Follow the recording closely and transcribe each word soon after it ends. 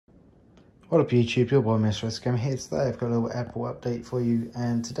What up YouTube, your boy Mr. Escam here. Today I've got a little Apple update for you,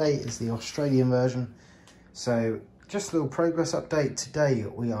 and today is the Australian version. So just a little progress update. Today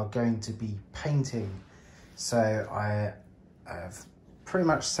we are going to be painting. So I have pretty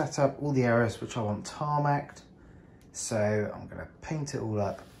much set up all the areas which I want tarmacked. So I'm going to paint it all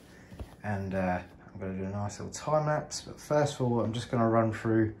up, and I'm going to do a nice little time lapse. But first of all, I'm just going to run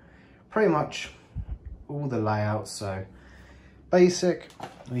through pretty much all the layouts. So basic,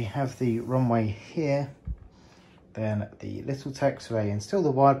 we have the runway here, then the little taxiway, and still the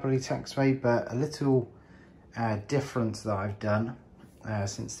wide body taxiway, but a little difference that I've done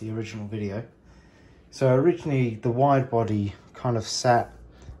since the original video. So originally the wide body kind of sat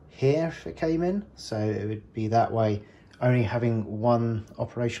here if it came in, so it would be that way, only having one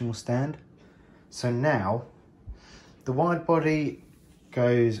operational stand. So now the wide body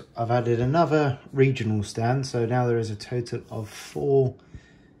goes, I've added another regional stand, so now there is a total of 4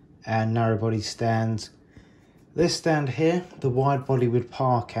 narrow body stands. This stand here, the wide body would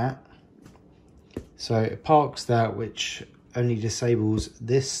park at, so it parks that, which only disables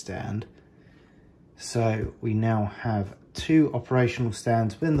this stand. So we now have 2 operational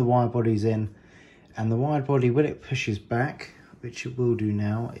stands when the wide body's in, and the wide body, when it pushes back, which it will do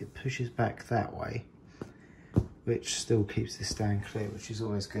now, it pushes back that way, which still keeps the stand clear, which is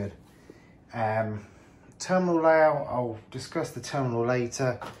always good. Terminal layout, I'll discuss the terminal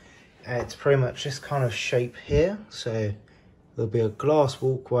later. It's pretty much this kind of shape here. So there'll be a glass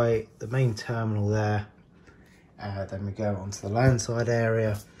walkway, the main terminal there. Then we go onto the landside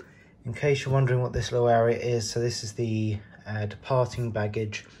area. In case you're wondering what this little area is, so this is the departing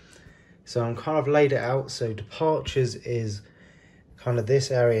baggage. So I'm kind of laid it out. So departures is kind of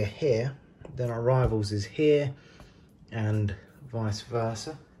this area here. Then arrivals is here, and vice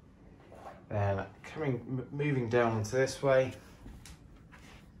versa. Then moving down into this way,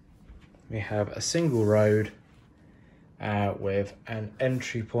 we have a single road with an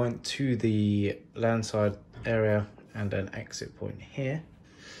entry point to the landside area and an exit point here.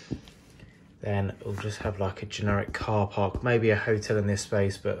 Then we'll just have like a generic car park, maybe a hotel in this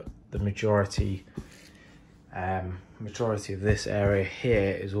space, but the majority of this area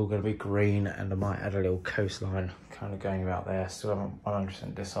here is all going to be green, and I might add a little coastline kind of going about there. Still haven't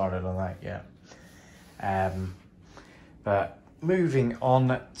 100% decided on that yet. But moving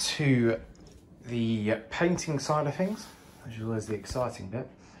on to the painting side of things, which is always the exciting bit.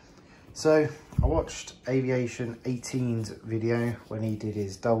 So I watched Aviation 18's video when he did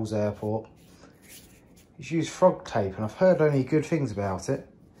his Dulles Airport. He's used frog tape, and I've heard only good things about it.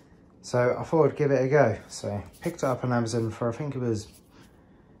 So I thought I'd give it a go. So picked it up on Amazon for, I think it was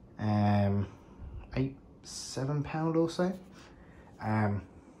 £7 or so.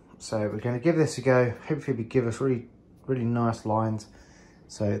 So we're going to give this a go. Hopefully we give us really nice lines.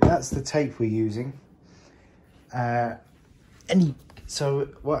 So that's the tape we're using.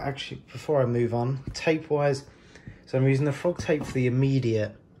 Before I move on, tape wise, so I'm using the frog tape for the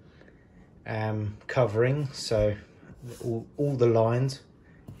immediate covering. So all the lines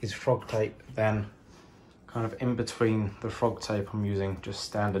is frog tape. Then kind of in between the frog tape, I'm using just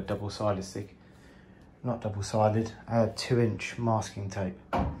standard double-sided stick, not double-sided, 2-inch masking tape.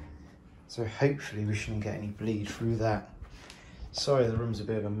 So hopefully we shouldn't get any bleed through that. Sorry, the room's a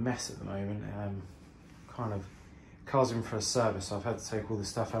bit of a mess at the moment. Kind of car's in for a service, so I've had to take all the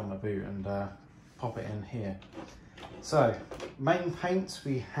stuff out of my boot and pop it in here. So main paints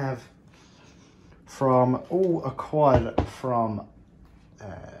we have from all acquired from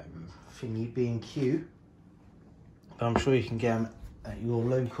thingy B&Q, but I'm sure you can get them at your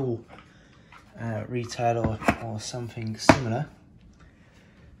local retailer or something similar.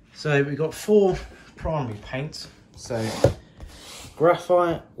 So we've got 4 primary paints. So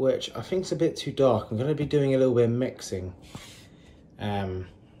graphite, which I think is a bit too dark. I'm going to be doing a little bit of mixing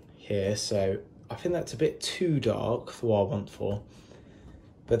here, so I think that's a bit too dark for what I want for,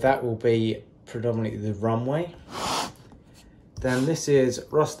 but that will be predominantly the runway. Then this is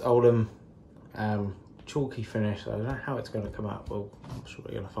Rust Oldham chalky finish. I don't know how it's going to come out. Well, I'm sure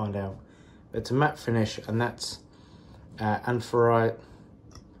we're going to find out. But it's a matte finish, and that's anthracite,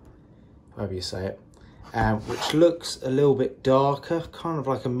 however you say it, which looks a little bit darker, kind of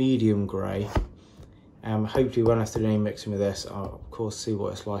like a medium grey. Hopefully when I do any mixing with this, I'll of course see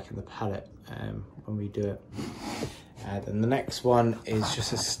what it's like in the palette when we do it. Then the next one is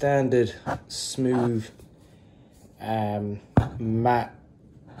just a standard smooth matte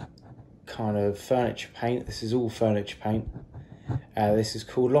kind of furniture paint. This is all furniture paint. This is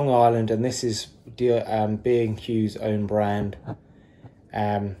called Long Island, and this is B&Q's own brand,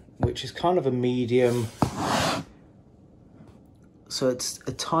 which is kind of a medium. so it's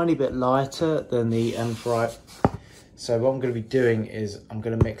a tiny bit lighter than the Amphoryte. So what I'm going to be doing is I'm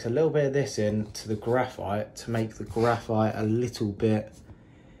going to mix a little bit of this in to the graphite to make the graphite a little bit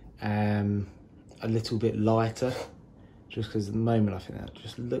lighter, just because at the moment I think that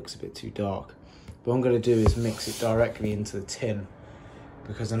just looks a bit too dark. What I'm going to do is mix it directly into the tin,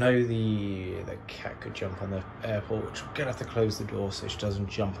 because I know the cat could jump on the airport, which I'm going to have to close the door so she doesn't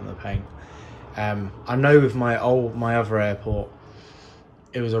jump on the paint. I know with my other airport,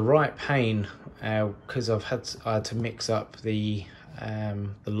 it was a right pain because I had to mix up the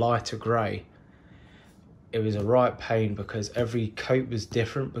lighter grey. It was a right pain because every coat was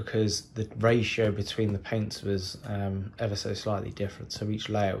different, because the ratio between the paints was ever so slightly different, so each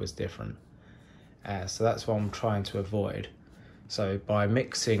layer was different. So that's what I'm trying to avoid. So by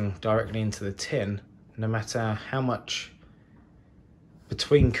mixing directly into the tin, no matter how much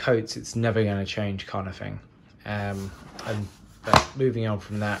between coats, it's never going to change, kind of thing. But moving on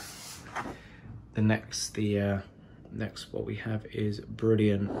from that, next what we have is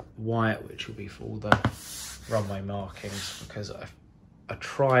Brilliant White, which will be for all the runway markings, because I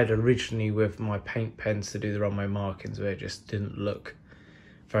tried originally with my paint pens to do the runway markings, but it just didn't look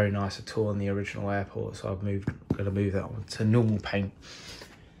very nice at all in the original airport, so I'm going to move that on to normal paint.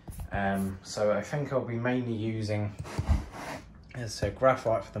 So I think I'll be mainly using, as I said,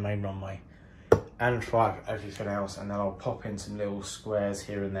 graphite for the main runway, and for everything else, and then I'll pop in some little squares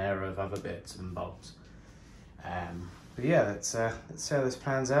here and there of other bits and bobs. But yeah, let's see how this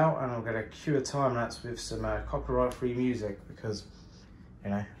plans out, and I'm going to cue a time lapse with some copyright-free music, because, you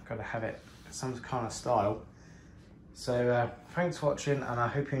know, I've got to have it some kind of style. So thanks for watching, and I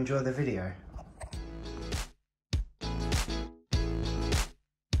hope you enjoy the video.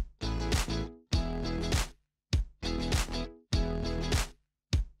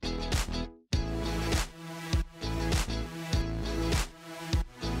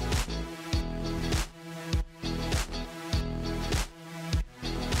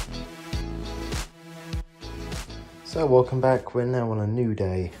 So welcome back. We're now on a new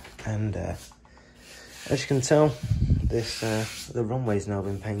day, and as you can tell, the runway's now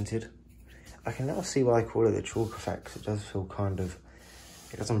been painted. I can now see why I call it the chalk effect. It does feel kind of,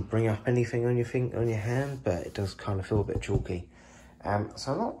 it doesn't bring up anything on your hand, but it does kind of feel a bit chalky.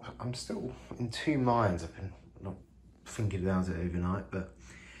 So I'm still in two minds. I've been not thinking about it overnight, but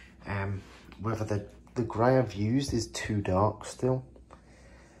whether the grey I've used is too dark still.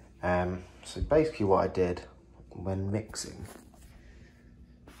 So basically what I did when mixing,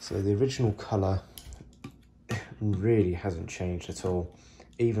 so the original colour really hasn't changed at all,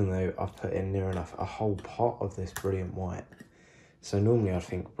 even though I've put in near enough a whole pot of this Brilliant White. So normally I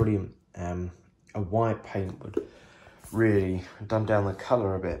think Brilliant, a white paint would really dumb down the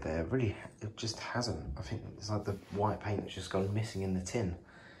colour a bit, but it just hasn't. I think it's like the white paint has just gone missing in the tin,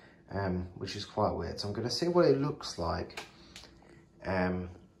 which is quite weird. So I'm going to see what it looks like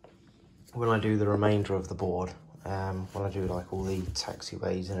when I do the remainder of the board, when I do like all the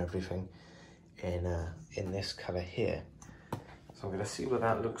taxiways and everything in this colour here. So I'm going to see what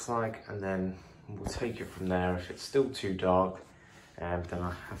that looks like, and then we'll take it from there. If it's still too dark, then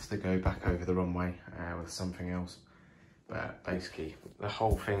I have to go back over the runway with something else. But basically, the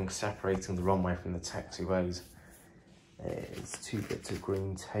whole thing separating the runway from the taxiways is 2 bits of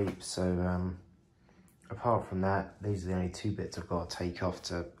green tape. So apart from that, these are the only 2 bits I've got to take off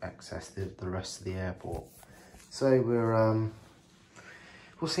to access the rest of the airport. So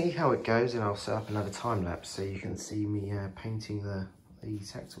we'll see how it goes, and I'll set up another time lapse so you can see me painting the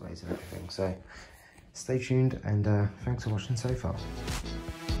taxiways and everything. So stay tuned, and thanks for watching so far.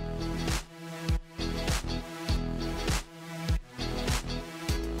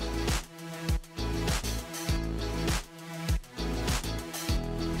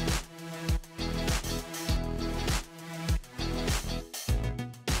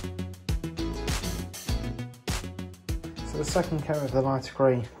 So the second coat of the lighter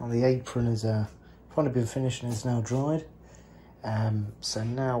grey on the apron is finally been finished and is now dried. So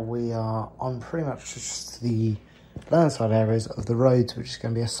now we are on pretty much just the landside areas of the roads, which is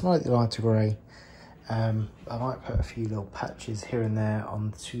going to be a slightly lighter grey. I might put a few little patches here and there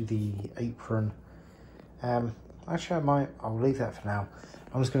onto the apron. Actually, I'll leave that for now.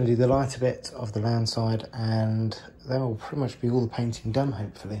 I'm just going to do the lighter bit of the landside, and then will pretty much be all the painting done,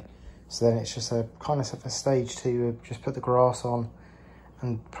 hopefully. So then it's just a kind of set a stage to just put the grass on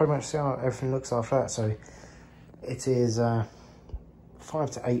and pretty much see how everything looks after that. So it is 5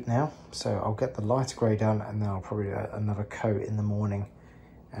 to 8 now, so I'll get the lighter grey done, and then I'll probably do another coat in the morning,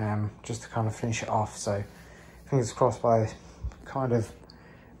 just to kind of finish it off. So fingers crossed by kind of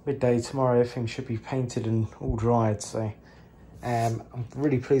midday tomorrow everything should be painted and all dried. So I'm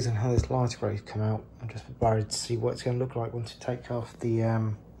really pleased on how this lighter grey's come out. I'm just worried to see what it's going to look like once you take off the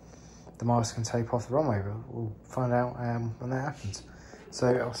mask and tape off the runway. We'll find out when that happens. So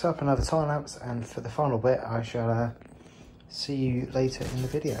I'll set up another time lapse, and for the final bit I shall see you later in the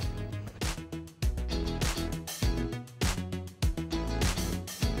video.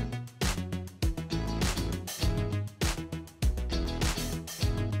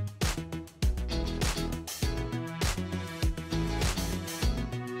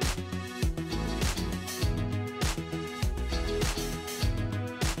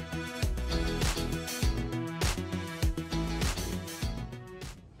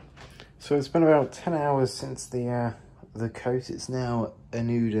 So it's been about 10 hours since the coat. It's now a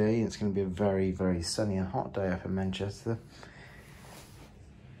new day. It's going to be a very, very sunny and hot day up in Manchester.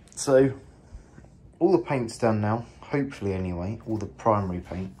 So all the paint's done now, hopefully anyway, all the primary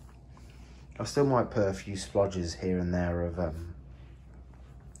paint. I still might put a few splodges here and there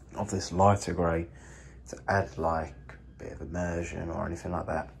of this lighter grey to add like a bit of immersion or anything like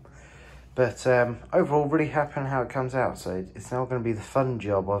that. But overall, really happy on how it comes out. So it's now going to be the fun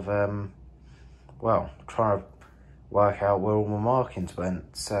job of well, trying to work out where all my markings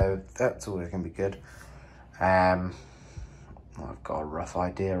went, so that's always going to be good. I've got a rough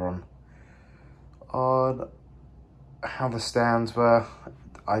idea on how the stands were.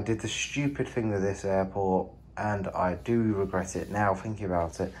 I did the stupid thing with this airport, and I do regret it now thinking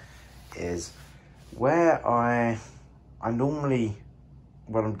about it, is where I normally,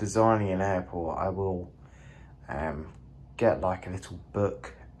 when I'm designing an airport, I will get like a little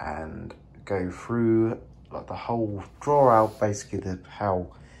book and go through like the whole, draw out basically how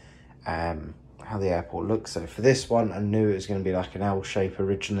the airport looks. So for this one, I knew it was going to be like an L shape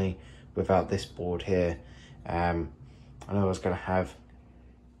originally without this board here. I knew I was going to have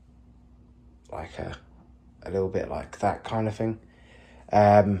like a little bit like that kind of thing.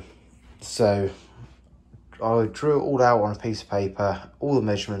 So I drew it all out on a piece of paper, all the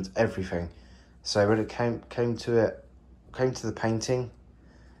measurements, everything. So when it came to the painting,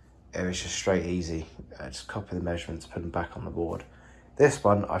 it was just straight easy. I just copy the measurements, put them back on the board. This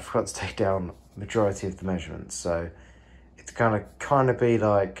one, I forgot to take down majority of the measurements, so it's gonna kind of be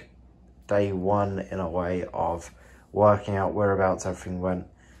like day one in a way of working out whereabouts everything went.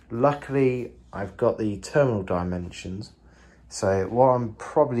 Luckily, I've got the terminal dimensions, so what I'm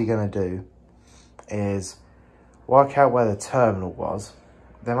probably gonna do is work out where the terminal was,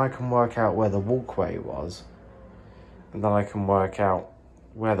 then I can work out where the walkway was, and then I can work out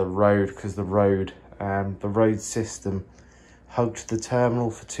where the road, because the road system hugged the terminal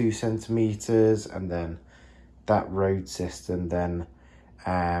for 2 centimeters, and then that road system then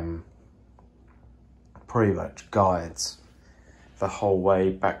pretty much guides the whole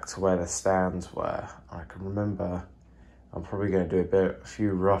way back to where the stands were. I can remember, I'm probably going to do a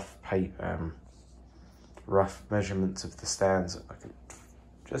few rough measurements of the stands. I can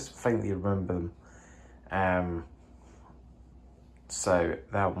just faintly remember them. So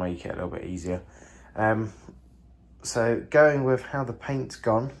that'll make it a little bit easier. So going with how the paint's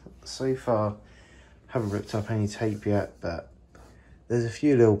gone, so far, haven't ripped up any tape yet, but there's a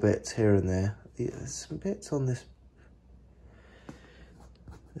few little bits here and there. There's some bits on this.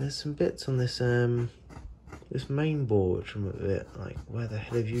 This main board from a bit like, where the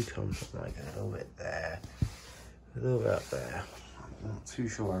hell have you come from? Like a little bit there, a little bit up there. I'm not too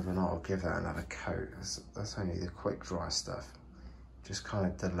sure whether or not I'll give that another coat. That's only the quick dry stuff. Just kind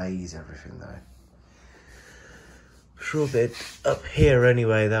of delays everything though. Sure, bit up here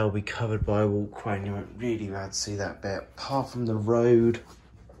anyway, that'll be covered by a walkway, and you won't really be able to see that bit. Apart from the road,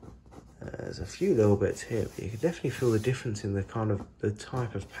 there's a few little bits here, but you can definitely feel the difference in the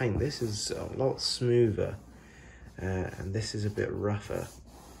type of paint. This is a lot smoother, and this is a bit rougher.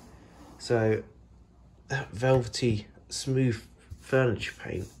 So that velvety, smooth furniture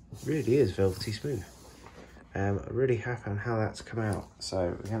paint really is velvety smooth. I'm really happy on how that's come out. So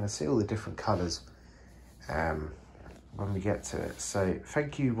we're going to see all the different colours when we get to it. So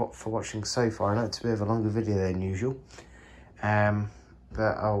thank you for watching so far. I know it's a bit of a longer video than usual, but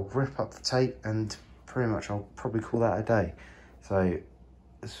I'll rip up the tape and pretty much I'll probably call that a day. So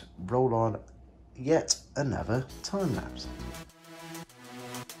let's roll on yet another time lapse.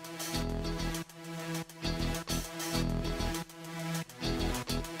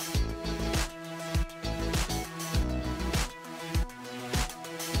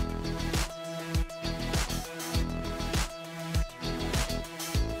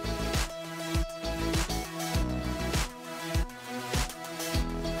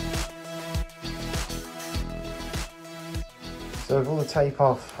 So with all the tape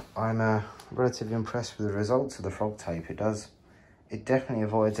off, I'm relatively impressed with the results of the frog tape. It does it definitely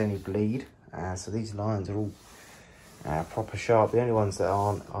avoids any bleed. So these lines are all proper sharp. The only ones that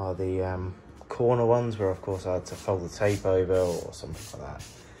aren't are the corner ones, where of course I had to fold the tape over or something like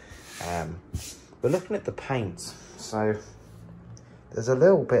that. But looking at the paints, so there's a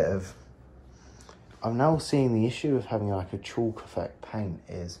little bit of, I'm now seeing the issue of having like a chalk effect paint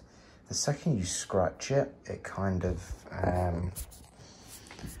is the second you scratch it, it kind of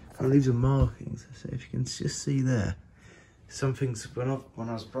leaves a markings. So if you can just see there, something's, when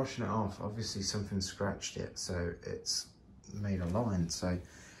I was brushing it off, obviously something scratched it, so it's made a line. So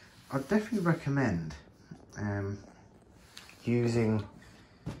I'd definitely recommend using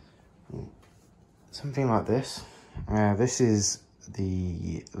something like this. This is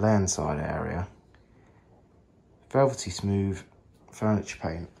the landside area, velvety smooth furniture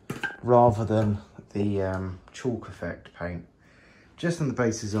paint, rather than the chalk effect paint, just on the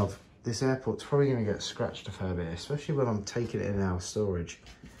basis of this airport's probably going to get scratched a fair bit, especially when I'm taking it in our storage,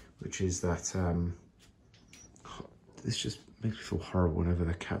 which is that this just makes me feel horrible whenever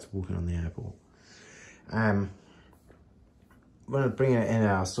the cat's walking on the airport. When I'm bringing it in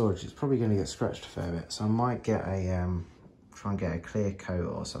our storage, it's probably going to get scratched a fair bit, so I might get a try and get a clear coat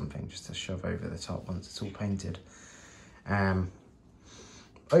or something just to shove over the top once it's all painted.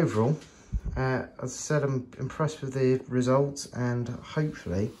 Overall, as I said, I'm impressed with the results, and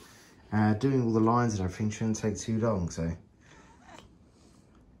hopefully doing all the lines and everything shouldn't take too long. So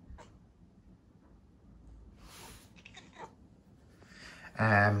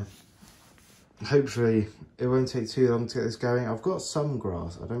hopefully it won't take too long to get this going. I've got some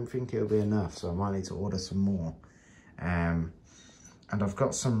grass, I don't think it'll be enough, so I might need to order some more. And I've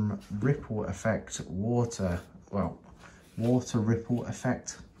got some ripple effect water ripple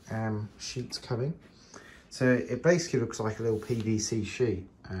effect sheets coming. So it basically looks like a little PVC sheet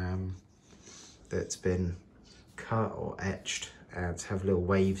that's been cut or etched to have little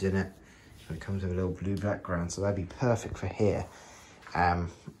waves in it. And it comes with a little blue background, so that'd be perfect for here.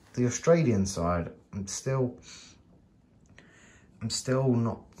 The Australian side, I'm still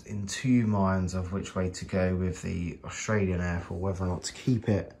not in two minds of which way to go with the Australian airfoil, whether or not to keep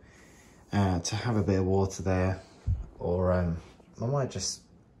it to have a bit of water there, or I might just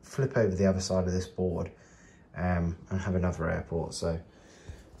flip over the other side of this board and have another airport. So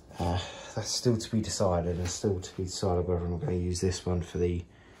that's still to be decided, and still to be decided whether I'm going to use this one for the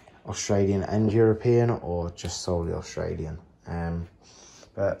Australian and European, or just solely Australian.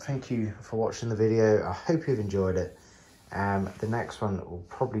 But thank you for watching the video. I hope you've enjoyed it. The next one will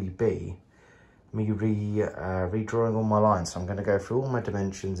probably be me redrawing all my lines. So I'm going to go through all my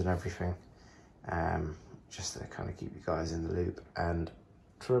dimensions and everything, just to kind of keep you guys in the loop and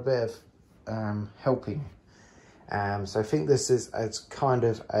for a bit of helping. So I think this is as kind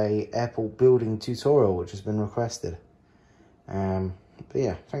of a airport building tutorial which has been requested. But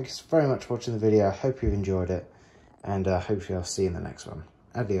yeah, thanks very much for watching the video. I hope you've enjoyed it, and hopefully I'll see you in the next one.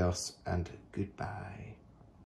 Adios and goodbye.